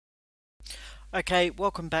Okay,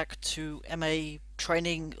 welcome back to MA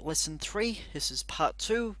Training Lesson 3. This is part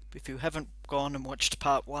 2. If you haven't gone and watched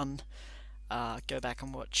part 1, go back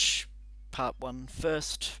and watch part 1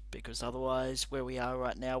 first, because otherwise where we are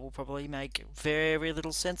right now will probably make very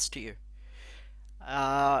little sense to you.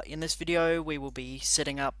 In this video we will be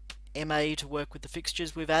setting up MA to work with the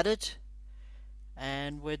fixtures we've added,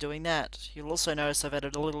 and we're doing that. You'll also notice I've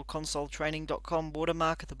added a little consoletraining.com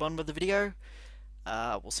watermark at the bottom of the video.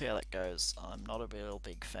 We'll see how that goes. I'm not a real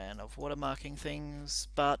big fan of watermarking things,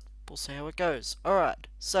 but we'll see how it goes. Alright,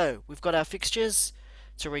 so we've got our fixtures.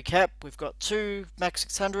 To recap, we've got two Mac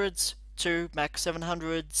 600s, two Mac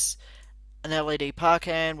 700s, an LED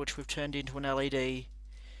parcan, which we've turned into an LED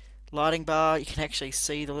lighting bar. You can actually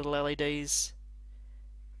see the little LEDs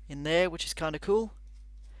in there, which is kind of cool.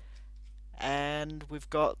 And we've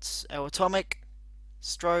got our atomic,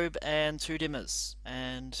 strobe, and two dimmers,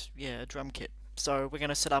 and yeah, a drum kit. So we're going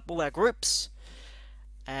to set up all our groups,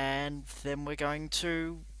 and then we're going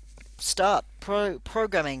to start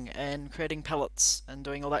programming and creating palettes and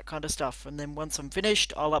doing all that kind of stuff. And then once I'm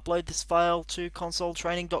finished, I'll upload this file to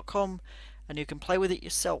consoletraining.com and you can play with it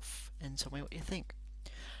yourself and tell me what you think.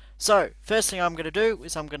 So first thing I'm going to do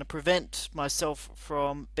is I'm going to prevent myself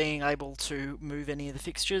from being able to move any of the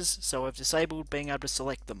fixtures, so I've disabled being able to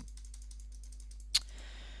select them.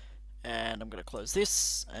 And I'm going to close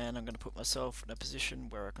this, and I'm going to put myself in a position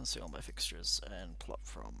where I can see all my fixtures and plot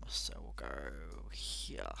from. So we'll go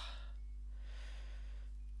here,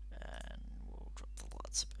 and we'll drop the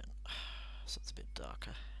lights a bit, so it's a bit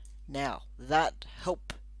darker. Now, that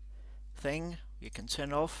help thing, you can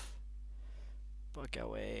turn off by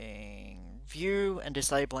going view and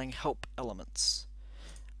disabling help elements,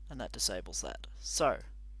 and that disables that. So,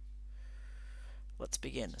 let's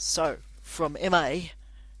begin. So, from MA,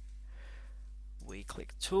 we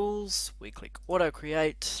click Tools, we click Auto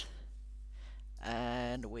Create,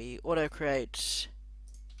 and we auto create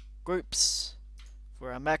groups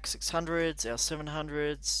for our Mac 600s, our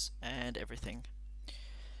 700s, and everything.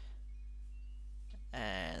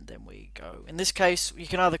 And then we go, in this case, you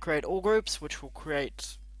can either create all groups, which will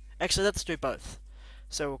create, actually let's do both.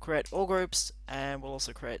 So we'll create all groups, and we'll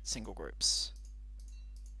also create single groups.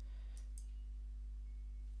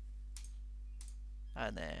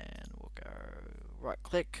 And then we'll go right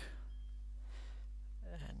click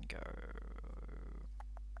and go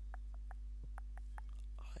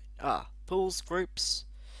pools, groups,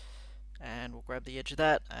 and we'll grab the edge of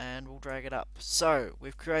that and we'll drag it up. So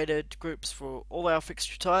we've created groups for all our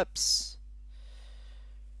fixture types.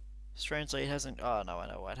 Strangely it hasn't, oh no, I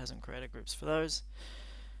know why it hasn't created groups for those.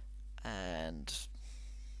 And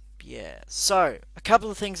yeah, so a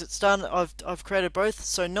couple of things it's done, I've created both.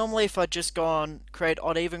 So normally if I'd just gone create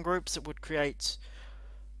odd even groups, it would create,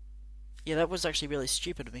 yeah, that was actually really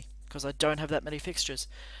stupid of me because I don't have that many fixtures.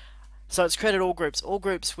 So it's created all groups. All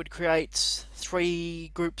groups would create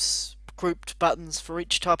 3 grouped buttons for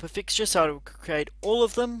each type of fixture, so it would create all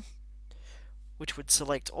of them, which would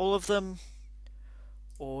select all of them,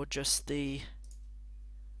 or just the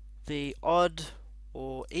odd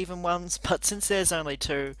or even ones, but since there's only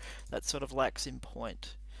 2, that sort of lacks in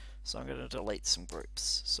point. So I'm going to delete some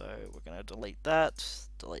groups. So we're going to delete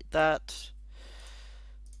that,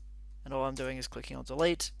 and all I'm doing is clicking on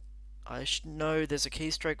delete. I know there's a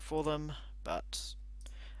keystroke for them, but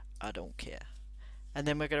I don't care. And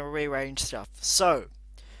then we're going to rearrange stuff. So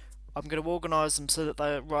I'm going to organize them so that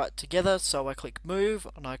they're right together. So I click move,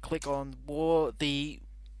 and I click on the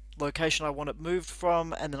location I want it moved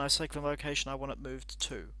from, and then I select the location I want it moved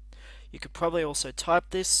to. You could probably also type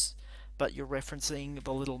this, but you're referencing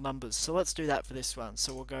the little numbers. So let's do that for this one.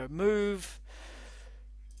 So we'll go move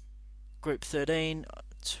group 13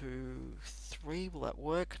 to 3. Will that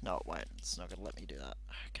work? No, it won't. It's not going to let me do that.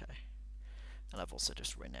 Okay. And I've also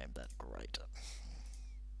just renamed that. Great.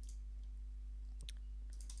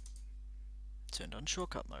 Turned on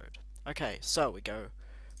shortcut mode. Okay, so we go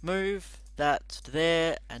move that to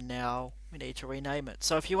there, and now we need to rename it.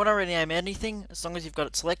 So if you want to rename anything, as long as you've got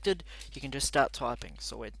it selected, you can just start typing.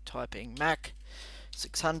 So we're typing Mac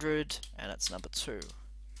 600, and it's number 2.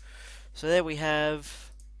 So there we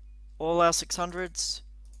have all our 600s,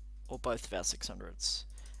 or both of our 600s.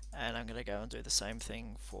 And I'm going to go and do the same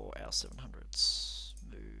thing for our 700s.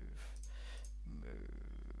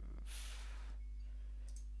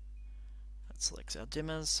 That selects our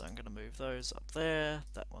dimmers, so I'm going to move those up there.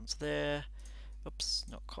 That one's there. Oops,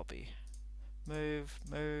 not copy. Move,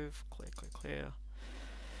 clear.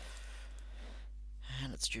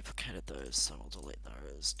 And it's duplicated those, so I'll delete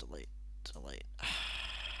those. Delete.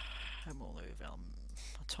 And we'll move our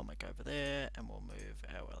atomic over there, and we'll move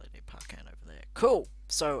our LED parkan over there. Cool!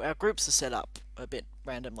 So our groups are set up a bit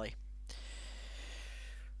randomly.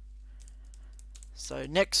 So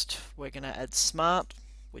next we're going to add smart,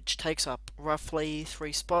 which takes up roughly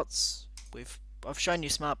 3 spots. I've shown you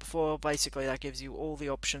smart before. Basically that gives you all the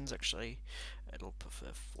options. Actually it'll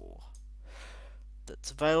prefer 4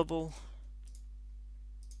 that's available.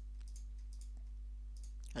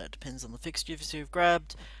 And it depends on the fixtures you've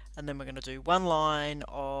grabbed. And then we're going to do one line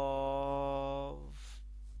of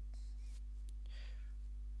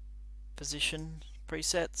position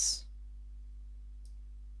presets,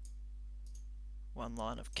 one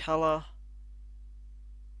line of color,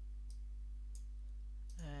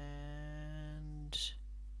 and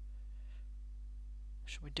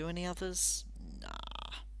should we do any others? Nah.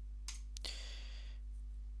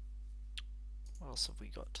 What else have we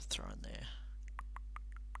got to throw in there?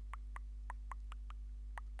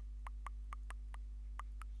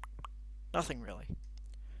 Nothing really.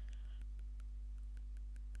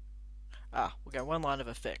 We'll go one line of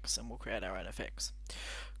effects and we'll create our own effects.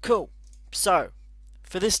 Cool. So,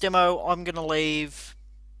 for this demo, I'm going to leave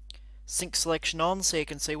sync selection on so you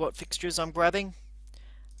can see what fixtures I'm grabbing.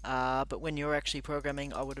 But when you're actually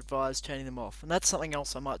programming, I would advise turning them off. And that's something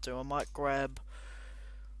else I might do. I might grab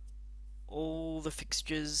all the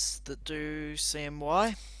fixtures that do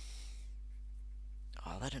CMY.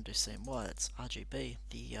 Oh, they don't do CMY, that's RGB.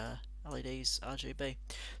 The LEDs RGB.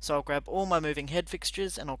 So I'll grab all my moving head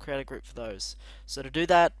fixtures and I'll create a group for those. So to do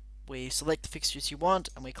that, we select the fixtures you want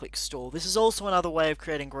and we click store. This is also another way of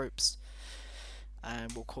creating groups,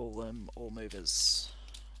 and we'll call them all movers.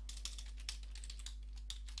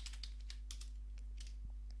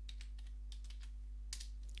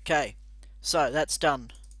 Okay, so that's done.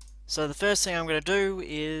 So the first thing I'm going to do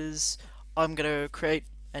is I'm going to create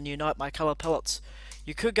and unite my color palettes.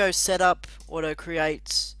 You could go setup, auto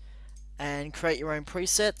create, and create your own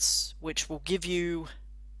presets, which will give you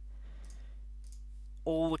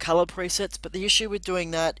all the color presets. But the issue with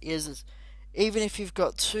doing that is even if you've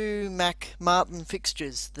got 2 Mac Martin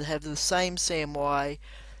fixtures that have the same CMY,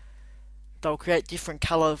 they'll create different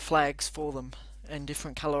color flags for them and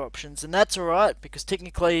different color options, and that's alright because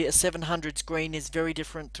technically a 700s green is very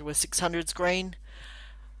different to a 600s green.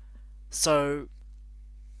 So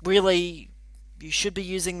really you should be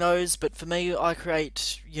using those, but for me I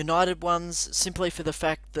create united ones simply for the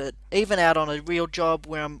fact that even out on a real job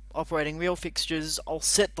where I'm operating real fixtures, I'll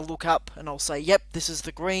set the lookup and I'll say yep, this is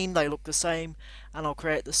the green, they look the same, and I'll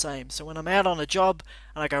create the same. So when I'm out on a job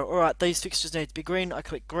and I go alright, these fixtures need to be green, I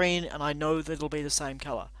click green and I know that it'll be the same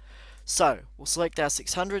colour. So we'll select our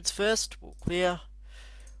 600s first, we'll clear,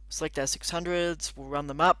 select our 600s, we'll run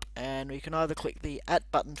them up, and we can either click the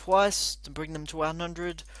at button twice to bring them to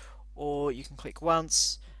 100, or you can click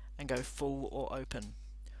once and go full or open.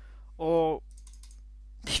 Or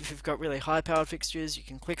if you've got really high powered fixtures, you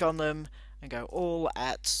can click on them and go all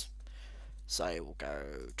at, say we'll go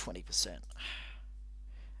 20%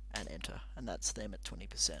 and enter, and that's them at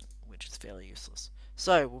 20%, which is fairly useless.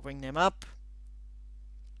 So we'll bring them up,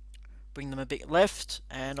 bring them a bit left,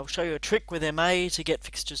 and I'll show you a trick with MA to get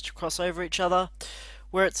fixtures to cross over each other.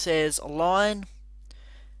 Where it says align,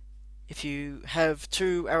 if you have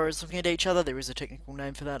 2 arrows looking at each other, there is a technical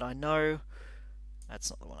name for that, I know. That's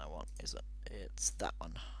not the one I want, is it? It's that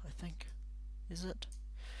one, I think. Is it?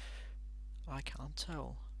 I can't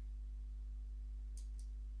tell.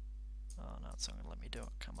 Oh no, it's not going to let me do it,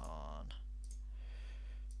 come on.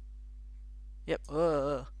 Yep,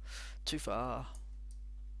 too far.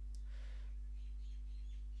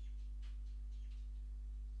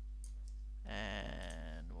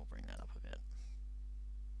 And we'll bring that up a bit.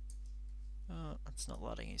 Oh, that's not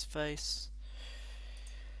lighting his face.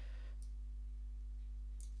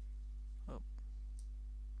 Oh.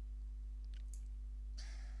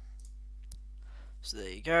 So there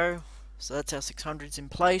you go. So that's our 600s in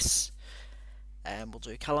place. And we'll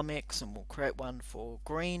do color mix and we'll create one for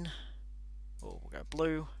green. Or we'll go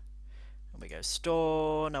blue. And we go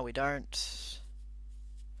store. No, we don't.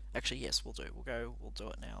 Actually, yes, we'll do. We'll do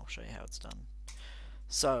it now. I'll show you how it's done.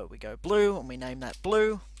 So we go blue and we name that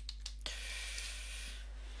blue.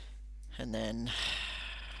 And then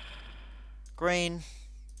green.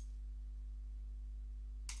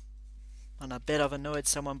 And I bet I've annoyed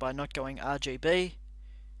someone by not going RGB.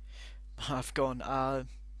 I've gone RBC.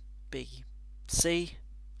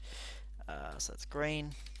 So that's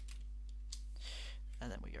green.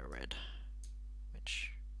 And then we go red,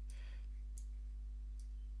 which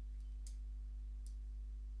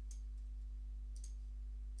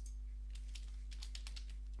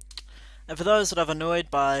and for those that I've annoyed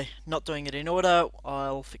by not doing it in order,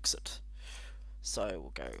 I'll fix it.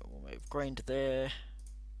 So we'll move green to there.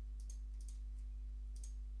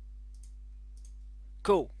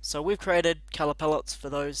 Cool, so we've created color palettes for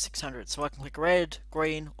those 600, so I can click red,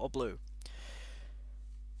 green, or blue.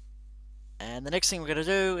 And the next thing we're going to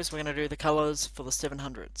do is we're going to do the colors for the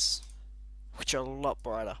 700s, which are a lot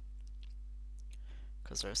brighter,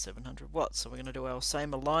 because they're 700 watts. So we're going to do our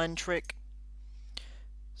same align trick.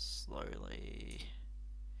 Slowly.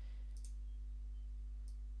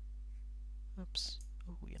 Oops.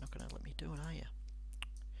 Oh, you're not going to let me do it, are you?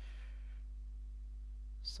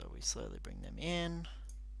 So we slowly bring them in.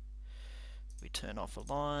 We turn off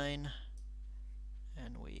align.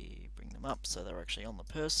 And we bring them up so they're actually on the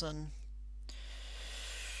person.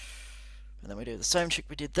 And then we do the same trick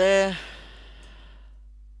we did there.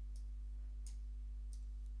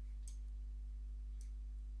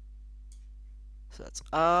 So that's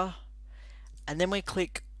R. And then we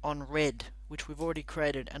click on red, which we've already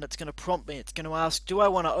created, and it's going to prompt me. It's going to ask, do I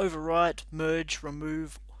want to overwrite, merge,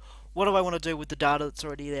 remove? What do I want to do with the data that's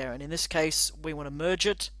already there? And in this case, we want to merge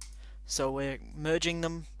it. So we're merging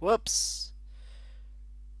them. Whoops.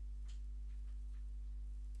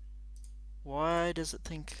 Why does it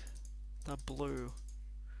think they're blue?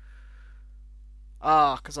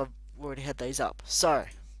 Ah, because I've already had these up. So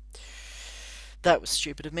that was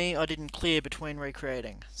stupid of me. I didn't clear between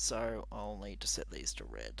recreating. So I'll need to set these to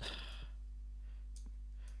red.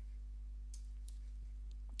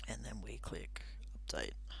 And then we click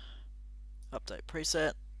update. Update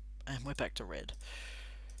preset. And we're back to red.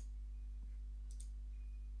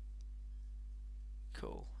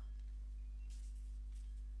 Cool.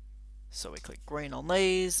 So we click green on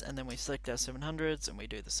these, and then we select our 700s, and we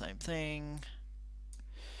do the same thing.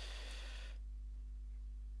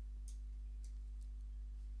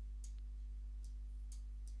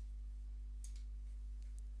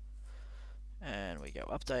 And we go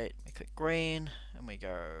update, we click green, and we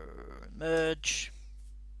go merge.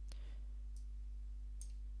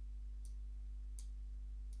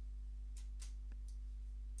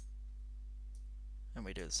 And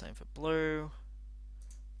we do the same for blue.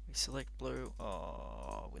 We select blue.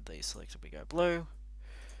 Oh, with these selected we go blue.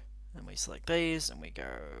 And we select these and we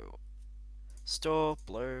go store,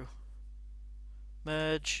 blue,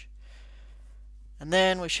 merge. And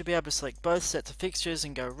then we should be able to select both sets of fixtures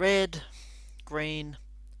and go red, green,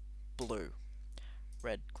 blue.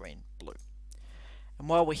 Red, green, blue. And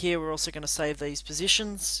while we're here, we're also going to save these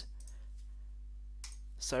positions.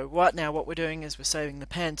 So right now what we're doing is we're saving the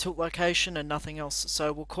pan tilt location and nothing else.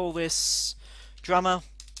 So we'll call this drummer.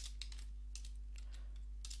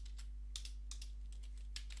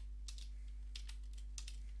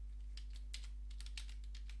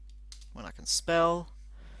 When I can spell.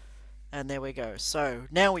 And there we go. So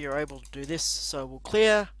now we are able to do this. So we'll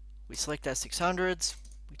clear, we select our 600s,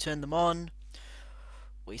 we turn them on,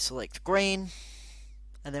 we select green,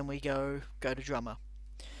 and then we go to drummer.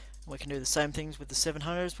 We can do the same things with the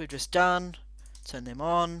 700s we've just done. Turn them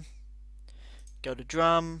on, go to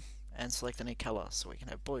drum, and select any color. So we can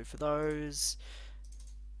have blue for those,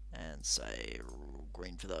 and say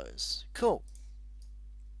green for those. Cool.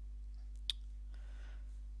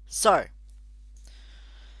 So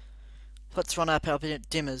let's run up our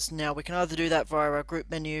dimmers. Now we can either do that via our group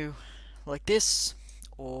menu like this,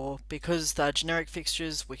 or because they're generic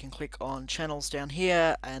fixtures, we can click on channels down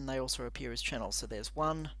here, and they also appear as channels. So there's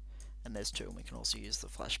 1, and there's 2, and we can also use the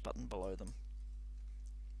flash button below them.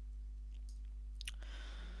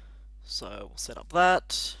 So we'll set up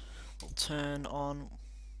that, we'll turn on,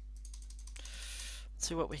 let's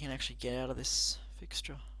see what we can actually get out of this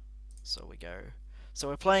fixture. So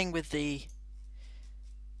we're playing with the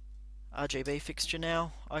RGB fixture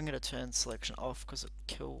now. I'm going to turn selection off because it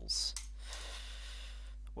kills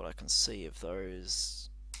what I can see of those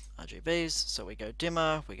RGBs. So we go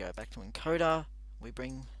dimmer, we go back to encoder, we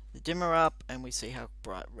bring the dimmer up, and we see how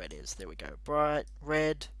bright red is. There we go, bright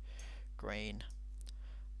red, green,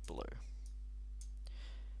 blue.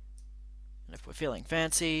 And if we're feeling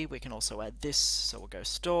fancy, we can also add this. So we'll go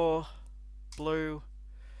store, blue,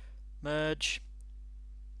 merge,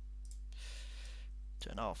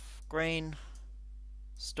 turn off green,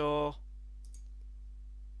 store,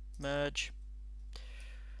 merge,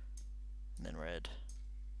 and then red,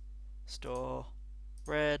 store,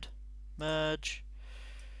 red, merge,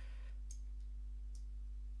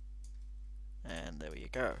 and there you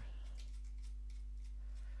go.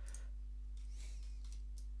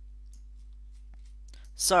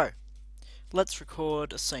 So let's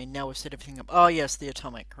record a scene. Now we've set everything up. Oh yes, the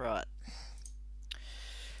atomic, right.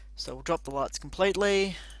 So we'll drop the lights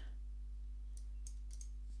completely,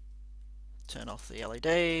 turn off the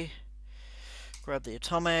LED, grab the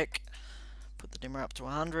atomic, put the dimmer up to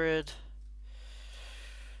 100.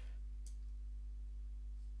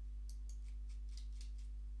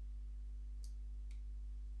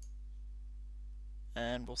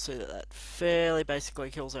 And we'll see that that fairly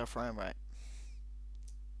basically kills our frame rate.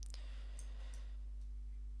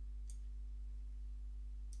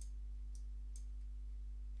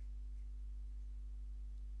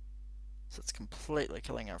 So it's completely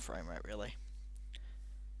killing our frame rate, really.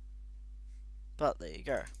 But there you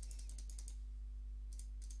go.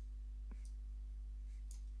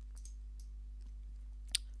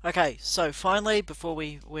 Okay, so finally, before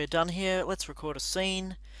we're done here, let's record a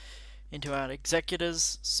scene into our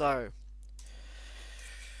executors. So,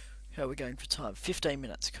 how are we going for time? 15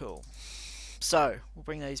 minutes, cool. So, we'll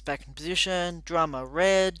bring these back in position, drummer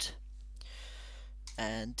red,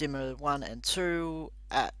 and dimmer 1 and 2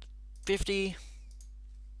 at 50.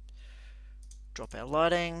 Drop our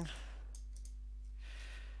lighting,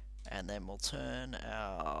 and then we'll turn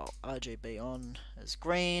our RGB on as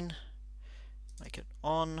green. Make it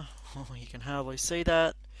on. Oh, you can hardly see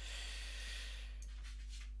that.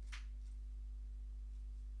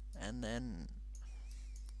 And then,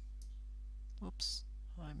 whoops,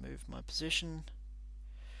 I moved my position.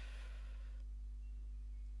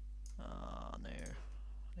 Oh no,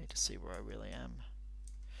 I need to see where I really am.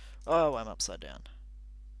 Oh, I'm upside down.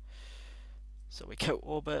 So we go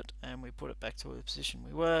orbit and we put it back to the position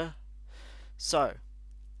we were. So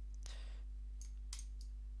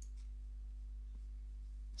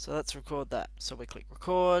let's record that. So we click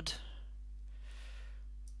record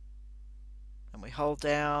and we hold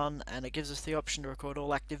down, and it gives us the option to record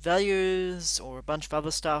all active values or a bunch of other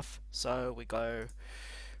stuff. So we go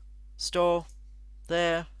store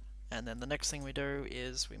there, and then the next thing we do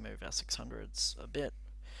is we move our 600s a bit,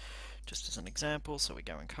 just as an example. So we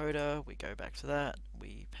go encoder, we go back to that,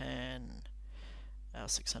 we pan our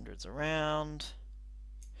 600s around,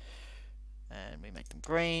 and we make them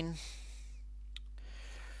green.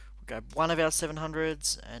 We grab one of our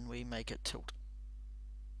 700s and we make it tilt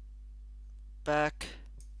back,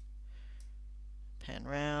 pan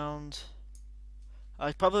round.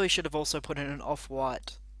 I probably should have also put in an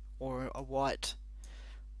off-white or a white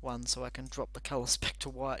one so I can drop the colours back to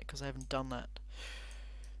white, because I haven't done that.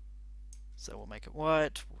 So we'll make it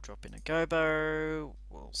white, we'll drop in a gobo,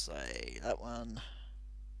 we'll say that one.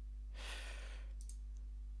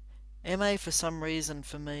 MA, for some reason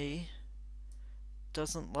for me,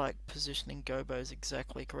 doesn't like positioning gobos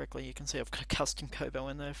exactly correctly. You can see I've got a custom gobo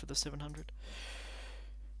in there for the 700.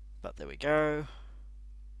 But there we go.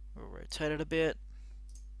 We'll rotate it a bit.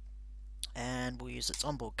 And we'll use its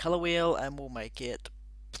onboard color wheel, and we'll make it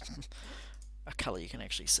a color you can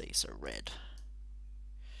actually see, so red.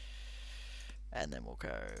 And then we'll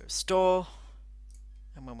go store,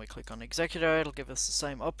 and when we click on executor, it'll give us the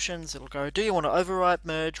same options. It'll go, do you want to overwrite,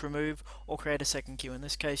 merge, remove, or create a second queue? In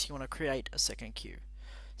this case, you want to create a second queue.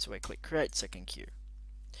 So we click create second queue.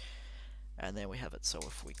 And there we have it. So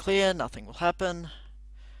if we clear, nothing will happen.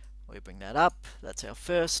 We bring that up, that's our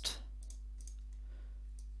first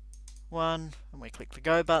one, and we click the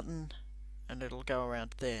go button, and it'll go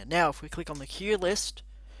around there. Now if we click on the queue list,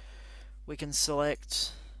 we can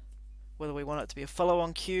select whether we want it to be a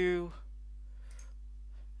follow-on queue,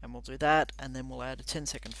 and we'll do that, and then we'll add a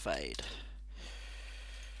 10-second fade.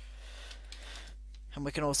 And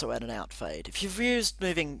we can also add an out fade. If you've used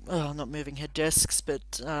not moving head desks,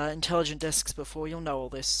 but intelligent desks before, you'll know all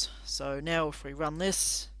this. So now if we run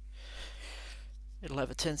this, it'll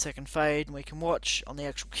have a 10-second fade, and we can watch on the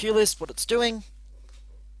actual queue list what it's doing.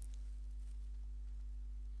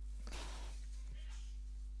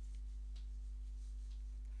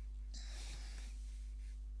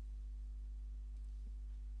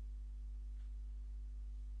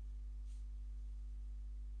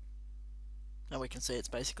 And we can see it's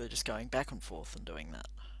basically just going back and forth and doing that.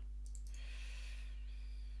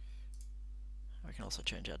 We can also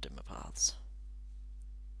change our dimmer paths.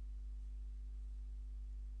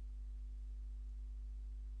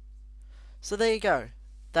 So there you go.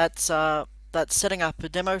 That's setting up a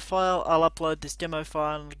demo file. I'll upload this demo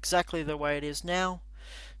file exactly the way it is now,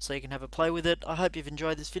 so you can have a play with it. I hope you've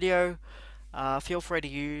enjoyed this video. Feel free to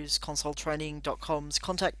use consoletraining.com's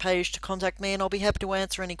contact page to contact me, and I'll be happy to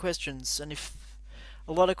answer any questions. And if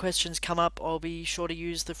a lot of questions come up, I'll be sure to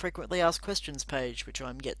use the frequently asked questions page, which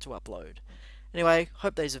I'm yet to upload. Anyway,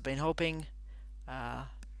 hope these have been helping.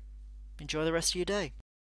 Enjoy the rest of your day.